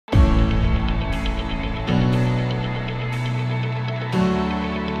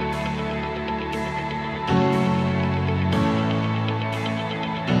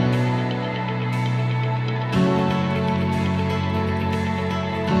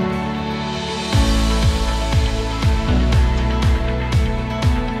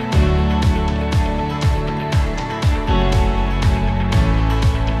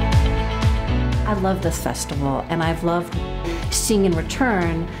love this festival, and I've loved seeing in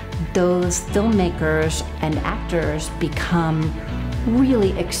return those filmmakers and actors become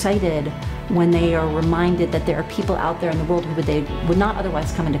really excited when they are reminded that there are people out there in the world who they would not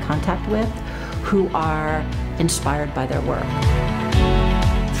otherwise come into contact with, who are inspired by their work.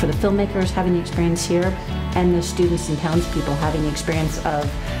 For the filmmakers having the experience here, and the students and townspeople having the experience of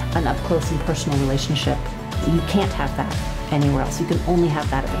an up-close and personal relationship, you can't have that anywhere else. You can only have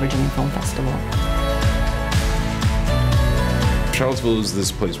that at the Virginia Film Festival. Charlottesville is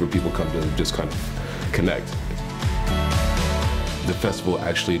this place where people come to just kind of connect. The festival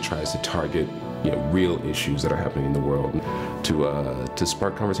actually tries to target, real issues that are happening in the world to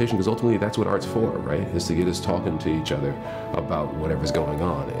spark conversation, because ultimately that's what art's for, right? Is to get us talking to each other about whatever's going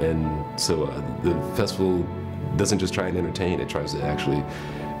on. And so the festival doesn't just try and entertain, it tries to actually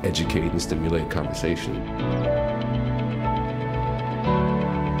educate and stimulate conversation.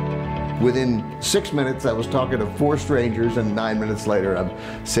 Within 6 minutes, I was talking to 4 strangers, and 9 minutes later, I'm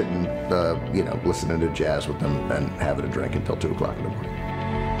sitting, listening to jazz with them and having a drink until 2 o'clock in the morning.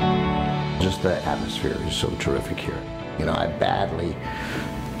 Just the atmosphere is so terrific here. I badly,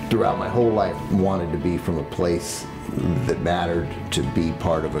 throughout my whole life, wanted to be from a place that mattered, to be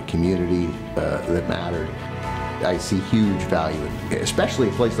part of a community that mattered. I see huge value in, especially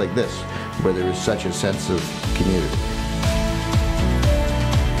a place like this, where there is such a sense of community.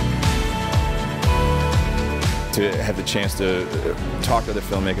 To have the chance to talk to other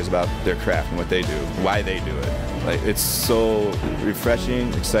filmmakers about their craft and what they do, why they do it. It's so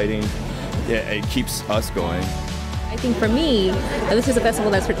refreshing, exciting. It keeps us going. I think for me, this is a festival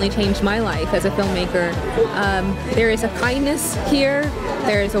that certainly changed my life as a filmmaker. There is a kindness here,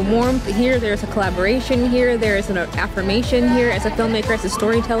 there is a warmth here, there's a collaboration here, there is an affirmation here as a filmmaker, as a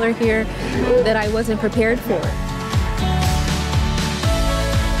storyteller here, that I wasn't prepared for.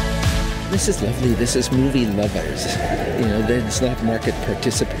 This is lovely. This is movie lovers. It's not market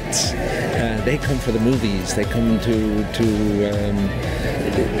participants. They come for the movies. They come to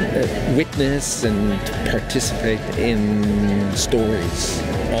witness and participate in stories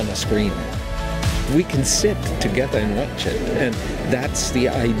on a screen. We can sit together and watch it, and that's the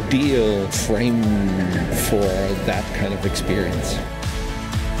ideal frame for that kind of experience.